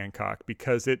for Hancock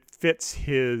because it fits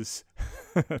his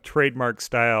trademark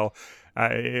style.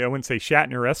 I wouldn't say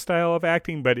Shatner-esque style of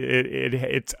acting, but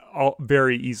it's all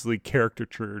very easily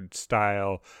caricatured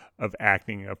style of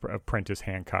acting, of Prentis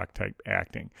Hancock type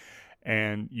acting.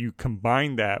 And you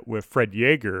combine that with Fred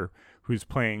Yeager, who's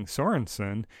playing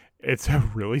Sorensen, it's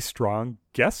a really strong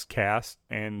guest cast,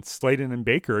 and Sladen and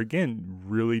Baker, again,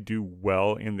 really do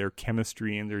well in their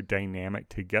chemistry and their dynamic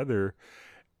together.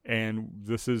 And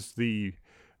this is the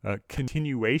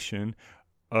continuation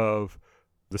of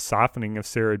the softening of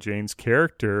Sarah Jane's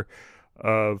character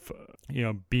of,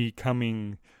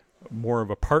 becoming more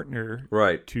of a partner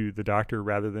to the Doctor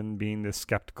rather than being this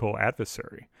skeptical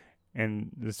adversary.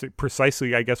 And this is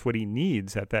precisely, I guess, what he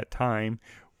needs at that time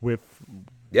in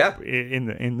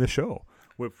the show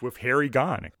with Harry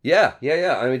gone. Yeah.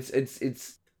 I mean,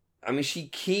 it's. I mean, she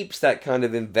keeps that kind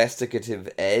of investigative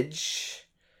edge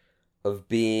of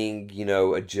being,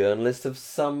 a journalist of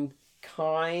some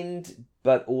kind,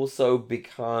 but also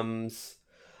becomes.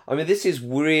 I mean, this is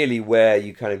really where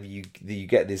you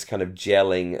get this kind of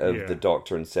gelling of the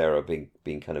Doctor and Sarah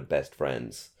being kind of best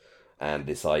friends. And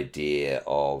this idea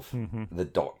of the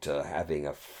Doctor having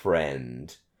a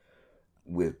friend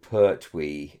with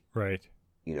Pertwee. Right.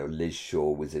 Liz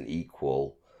Shaw was an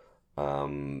equal.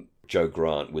 Jo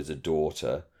Grant was a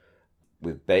daughter.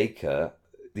 With Baker,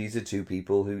 these are two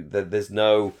people who there's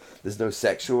no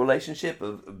sexual relationship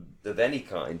of any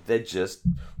kind. They're just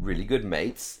really good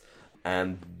mates,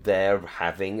 and they're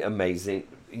having amazing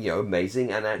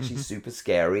and actually super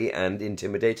scary and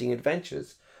intimidating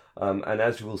adventures. And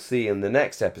as we'll see in the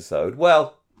next episode,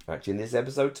 actually in this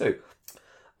episode too,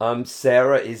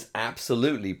 Sarah is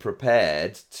absolutely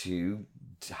prepared to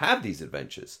have these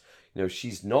adventures.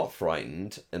 She's not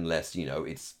frightened unless,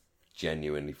 it's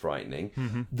genuinely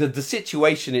frightening. The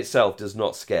situation itself does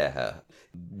not scare her.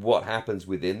 What happens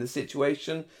within the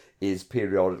situation is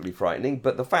periodically frightening,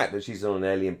 but the fact that she's on an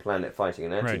alien planet fighting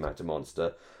an antimatter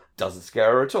monster doesn't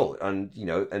scare her at all. And,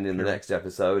 and in the next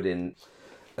episode in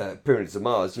Pyramids of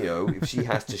Mars, if she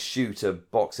has to shoot a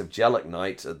box of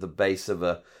gelignite at the base of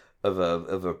a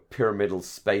pyramidal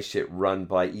spaceship run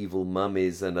by evil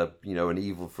mummies and an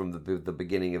evil from the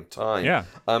beginning of time,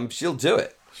 she'll do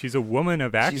it. She's a woman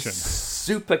of action. She's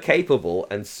super capable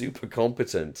and super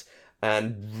competent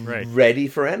and ready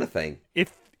for anything.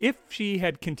 If she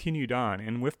had continued on,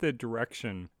 and with the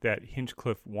direction that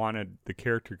Hinchcliffe wanted the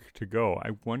character to go,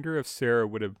 I wonder if Sarah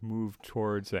would have moved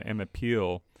towards an Emma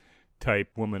Peel type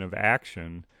woman of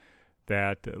action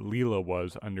that Leela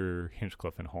was under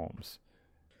Hinchcliffe and Holmes.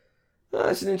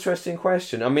 That's an interesting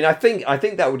question. I mean, I think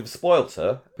that would have spoilt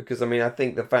her, because I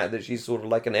think the fact that she's sort of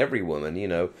like an every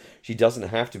woman, she doesn't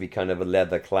have to be kind of a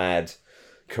leather-clad,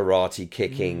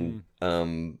 karate-kicking,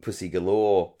 pussy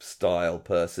galore style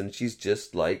person. She's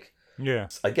just like,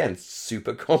 again,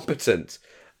 super competent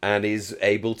and is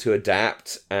able to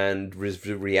adapt and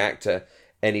react to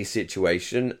any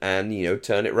situation and,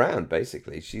 turn it around,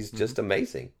 basically. She's just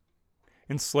amazing.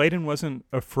 And Sladen wasn't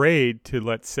afraid to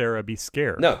let Sarah be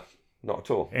scared. No. Not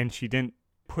at all. And she didn't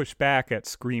push back at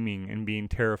screaming and being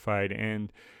terrified.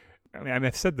 And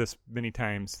I've said this many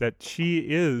times, that she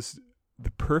is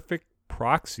the perfect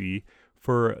proxy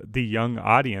for the young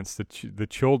audience, the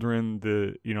children,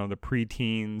 the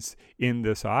preteens in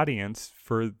this audience,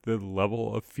 for the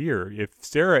level of fear. If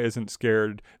Sarah isn't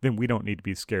scared, then we don't need to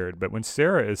be scared. But when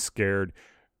Sarah is scared,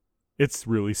 it's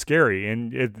really scary,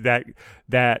 and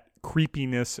that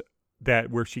creepiness,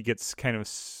 that where she gets kind of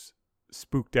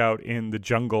spooked out in the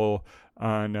jungle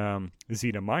on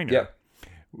Zeta Minor. Yeah.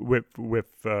 With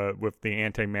the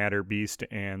antimatter beast,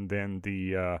 and then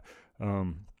the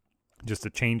just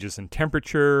the changes in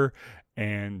temperature,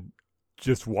 and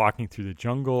just walking through the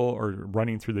jungle or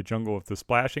running through the jungle with the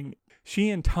splashing. She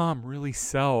and Tom really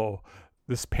sell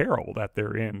this peril that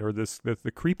they're in, or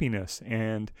the creepiness,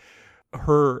 and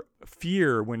her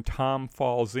fear when Tom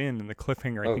falls in the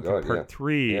cliffhanger. I think in part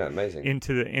 3, amazing.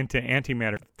 into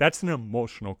antimatter. That's an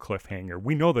emotional cliffhanger.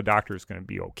 We know the doctor is going to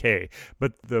be okay,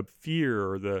 but the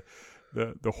fear or the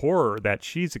horror that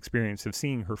she's experienced of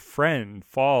seeing her friend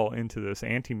fall into this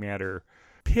antimatter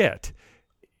pit,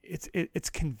 it's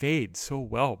conveyed so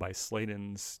well by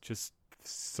Sladen's just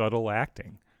subtle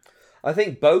acting. I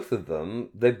think both of them,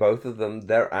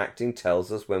 their acting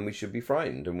tells us when we should be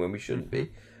frightened and when we shouldn't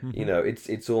be.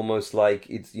 Mm-hmm. It's almost like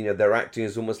their acting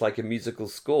is almost like a musical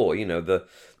score. The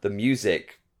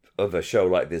music of a show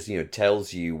like this,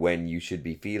 tells you when you should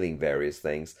be feeling various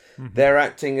things. Mm-hmm. Their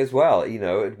acting as well,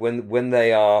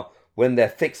 when they're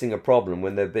fixing a problem,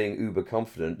 when they're being uber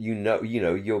confident, you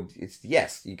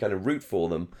kind of root for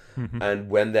them. Mm-hmm. And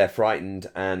when they're frightened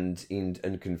and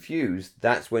confused,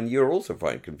 that's when you're also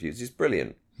frightened and confused. It's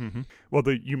brilliant. Mm-hmm. Well,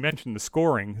 you mentioned the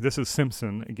scoring. This is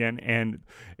Simpson again, and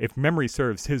if memory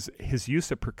serves, his use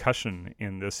of percussion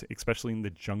in this, especially in the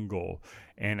jungle,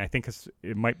 and I think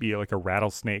it might be like a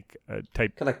rattlesnake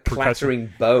type kind of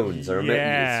clattering bones. I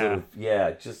remember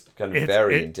just kind of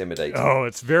very intimidating. Oh,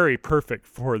 it's very perfect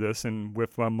for this, and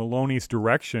with Maloney's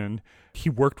direction, he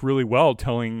worked really well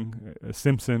telling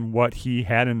Simpson what he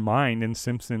had in mind, and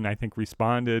Simpson, I think,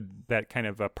 responded. That kind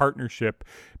of a partnership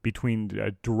between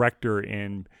director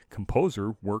and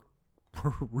composer worked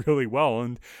really well,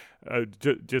 and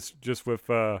just with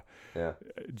the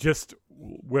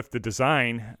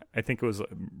design, I think it was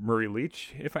Murray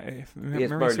Leach. If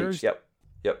memory serves. Leach.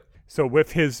 Yep. So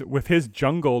with his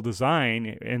jungle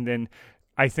design, and then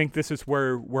I think this is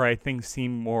where I think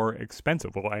seem more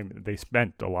expensive. Well, they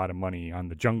spent a lot of money on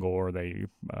the jungle, or they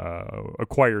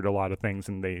acquired a lot of things,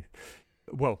 and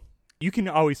you can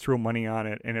always throw money on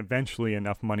it, and eventually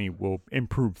enough money will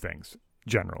improve things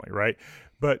generally, right?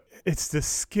 But it's the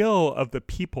skill of the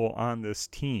people on this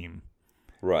team,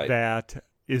 right, that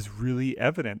is really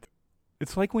evident.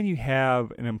 It's like when you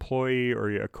have an employee or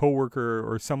a coworker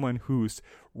or someone who's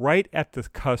right at the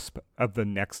cusp of the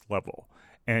next level,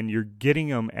 and you're getting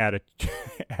them at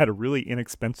a really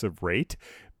inexpensive rate,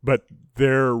 but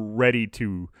they're ready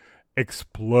to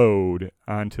explode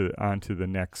onto the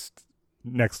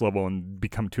next level and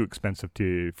become too expensive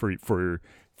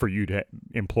for you to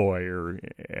employ or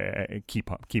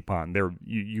keep on. There,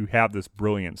 you have this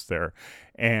brilliance there,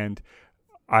 and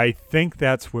I think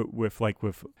that's what with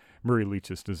Murray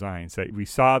Leach's designs, that we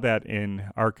saw that in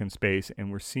Ark in Space,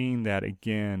 and we're seeing that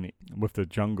again with the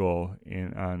jungle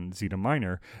on Zeta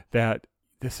Minor, that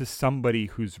this is somebody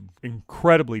who's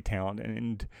incredibly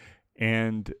talented,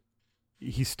 and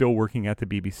he's still working at the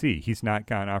BBC. He's not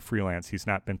gone off freelance. He's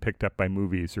not been picked up by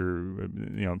movies or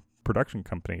production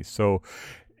companies. So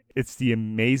it's the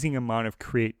amazing amount of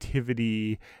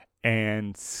creativity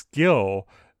and skill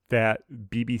that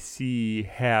BBC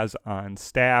has on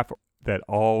staff that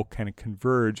all kind of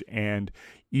converge, and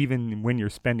even when you're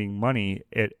spending money,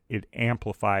 it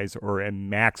amplifies or it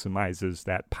maximizes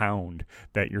that pound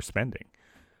that you're spending.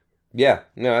 Yeah,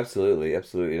 no, absolutely.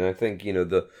 And I think,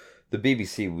 the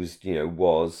BBC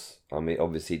was, I mean,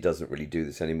 obviously it doesn't really do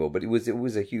this anymore, but it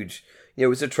was a huge, it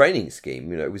was a training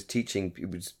scheme. It was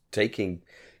taking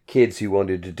kids who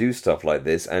wanted to do stuff like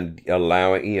this and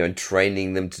allowing, and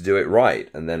training them to do it right.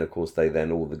 And then, of course,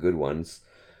 all the good ones,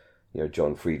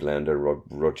 John Friedlander,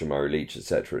 Roger Murray Leach,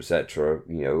 etc.,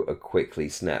 are quickly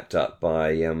snapped up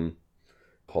by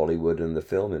Hollywood and the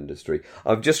film industry.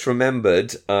 I've just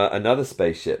remembered another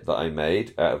spaceship that I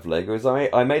made out of Legos.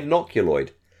 I made an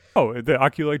oculoid. Oh, the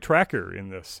oculoid tracker in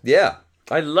this. Yeah,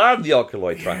 I love the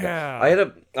oculoid tracker. Yeah.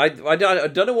 I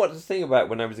don't know what to think about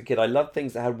when I was a kid. I loved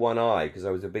things that had one eye because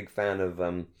I was a big fan of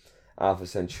Alpha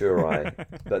Centauri.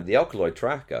 But the oculoid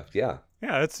tracker, yeah.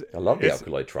 Yeah, I love the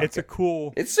oculoid tracker. It's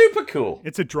super cool.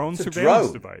 It's a drone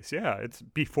surveillance device. Yeah, it's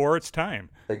before its time.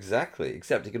 Exactly,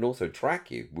 except it can also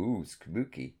track you. Woo,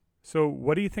 spooky. So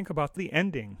what do you think about the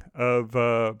ending of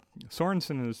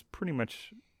Sorensen has pretty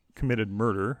much committed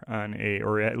murder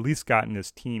or at least gotten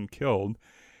his team killed,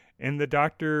 and the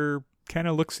doctor kind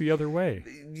of looks the other way.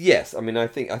 Yes, I mean, I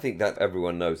think that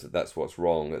everyone knows that that's what's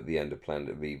wrong at the end of Planet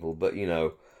of Evil, but,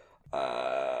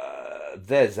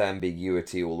 there's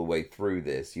ambiguity all the way through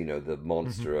this. The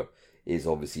monster is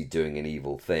obviously doing an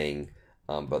evil thing,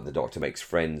 but the Doctor makes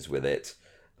friends with it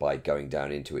by going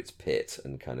down into its pit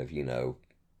and kind of,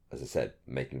 as I said,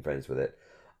 making friends with it.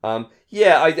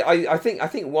 I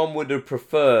think one would have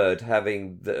preferred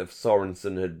having if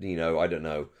Sorensen had, I don't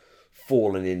know,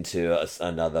 fallen into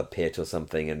another pit or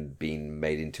something and been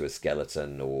made into a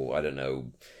skeleton, or I don't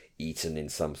know, eaten in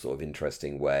some sort of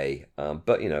interesting way.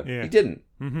 But he didn't.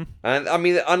 Mm-hmm. And I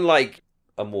mean, unlike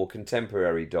a more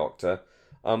contemporary Doctor,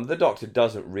 the Doctor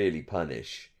doesn't really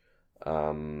punish.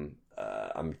 I'm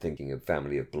thinking of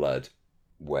Family of Blood,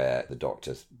 where the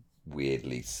Doctor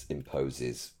weirdly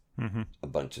imposes a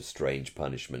bunch of strange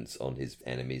punishments on his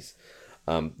enemies.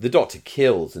 The Doctor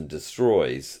kills and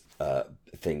destroys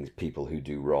people who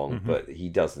do wrong, but he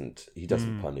doesn't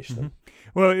punish them.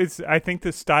 Well, I think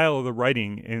the style of the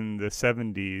writing in the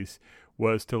 70s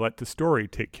was to let the story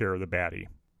take care of the baddie.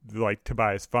 Like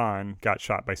Tobias Vaughn got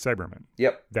shot by Cybermen.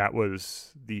 Yep. That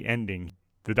was the ending.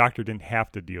 The Doctor didn't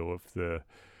have to deal with the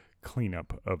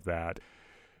cleanup of that.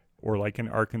 Or like in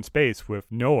Ark in Space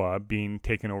with Noah being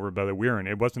taken over by the Wirren.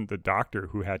 It wasn't the Doctor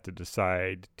who had to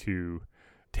decide to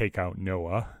take out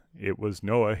Noah. It was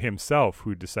Noah himself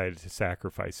who decided to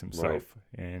sacrifice himself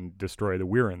and destroy the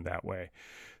Wirren that way.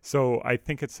 So I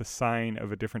think it's a sign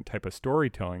of a different type of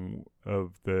storytelling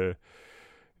of the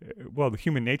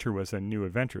human nature was a new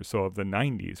adventure. So of the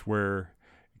 90s, where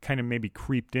it kind of maybe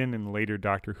creeped in later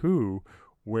Doctor Who,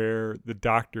 where the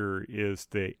Doctor is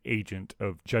the agent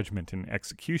of judgment and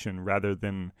execution rather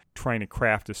than trying to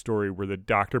craft a story where the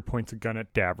Doctor points a gun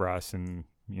at Davros and,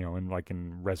 and like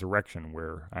in Resurrection,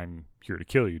 where I'm here to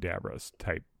kill you, Davros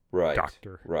type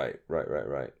Doctor. Right.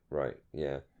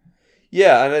 Yeah.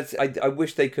 Yeah, and I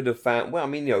wish they could have found. Well, I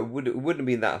mean, it wouldn't have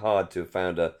been that hard to have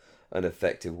found an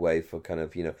effective way for kind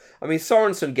of, I mean,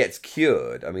 Sorensen gets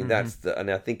cured. I mean,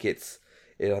 and I think it's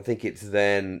then, I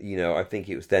think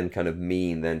it was then kind of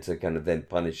mean then to kind of then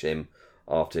punish him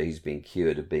after he's been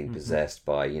cured of being possessed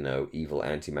by, evil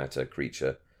antimatter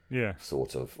creature,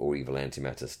 sort of, or evil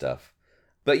antimatter stuff.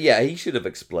 But yeah, he should have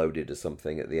exploded or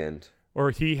something at the end.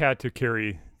 Or he had to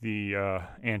carry the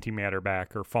antimatter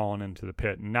back or fallen into the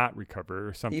pit and not recover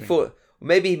or something.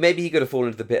 Maybe he could have fallen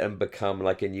into the pit and become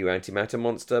like a new antimatter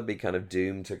monster, be kind of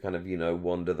doomed to kind of,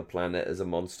 wander the planet as a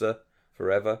monster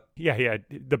forever. Yeah.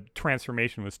 The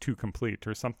transformation was too complete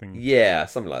or something. Yeah,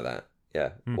 something like that.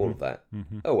 Yeah, all of that.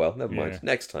 Mm-hmm. Oh, well, never mind.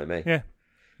 Next time, eh?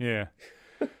 Yeah.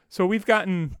 So we've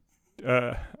gotten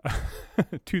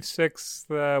 2/6,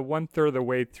 1/3 of the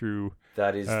way through.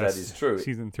 That is true.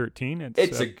 Season 13.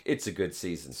 It's a good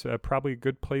season. It's probably a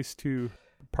good place to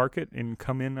park it and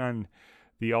come in on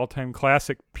the all-time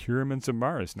classic Pyramids of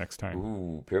Mars next time.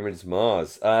 Ooh, Pyramids of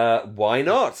Mars. Why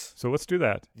not? So let's do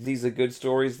that. These are good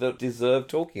stories that deserve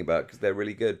talking about because they're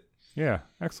really good. Yeah,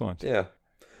 excellent. Yeah.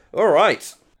 All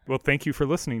right. Well, thank you for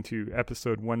listening to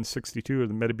episode 162 of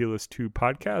the Metabulus 2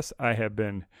 podcast. I have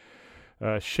been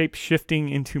shape-shifting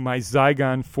into my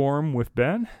Zygon form with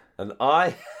Ben. And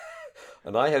I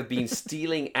have been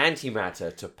stealing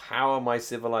antimatter to power my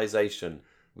civilization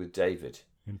with David.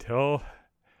 Until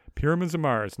Pyramids of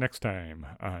Mars next time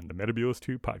on the Metabulus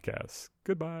 2 podcast.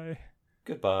 Goodbye.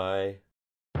 Goodbye.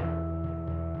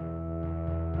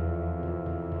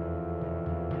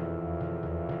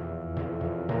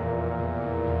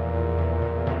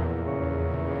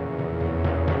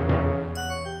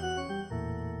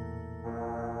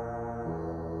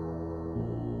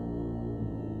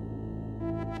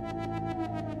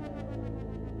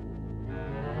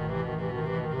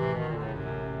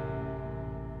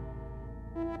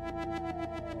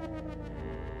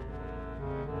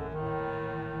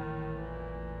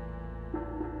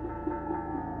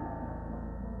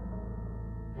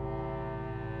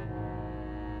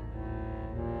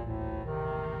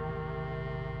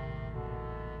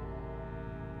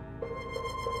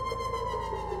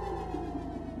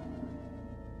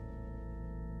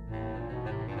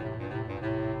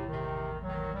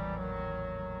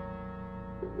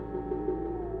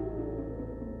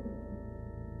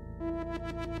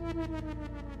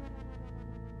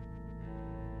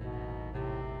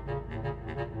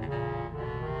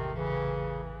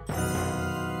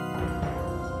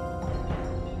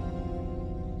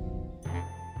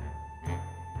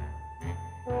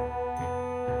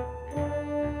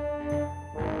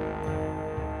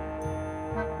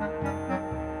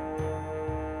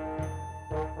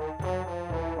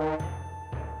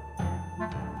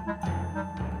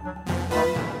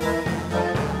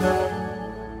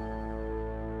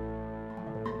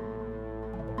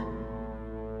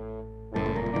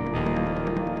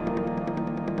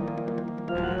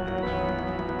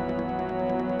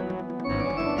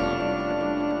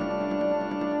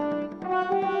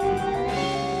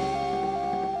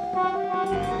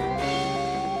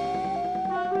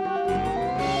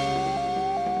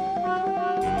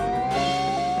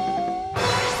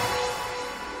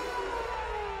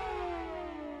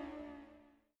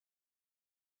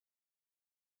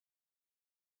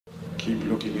 Keep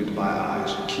looking into my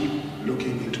eyes. Keep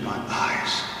looking into my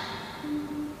eyes.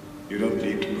 You don't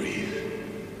need to breathe.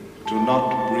 Do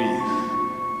not breathe.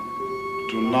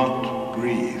 Do not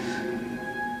breathe.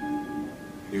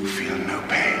 You feel no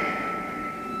pain.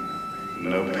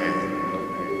 No pain.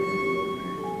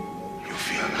 You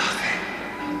feel nothing.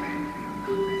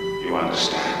 You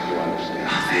understand? You understand?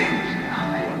 Nothing.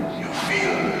 You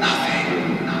feel nothing.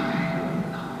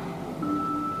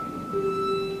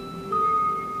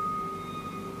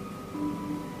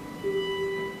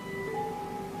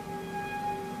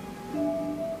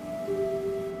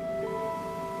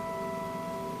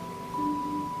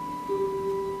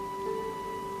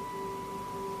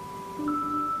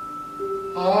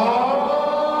 Oh.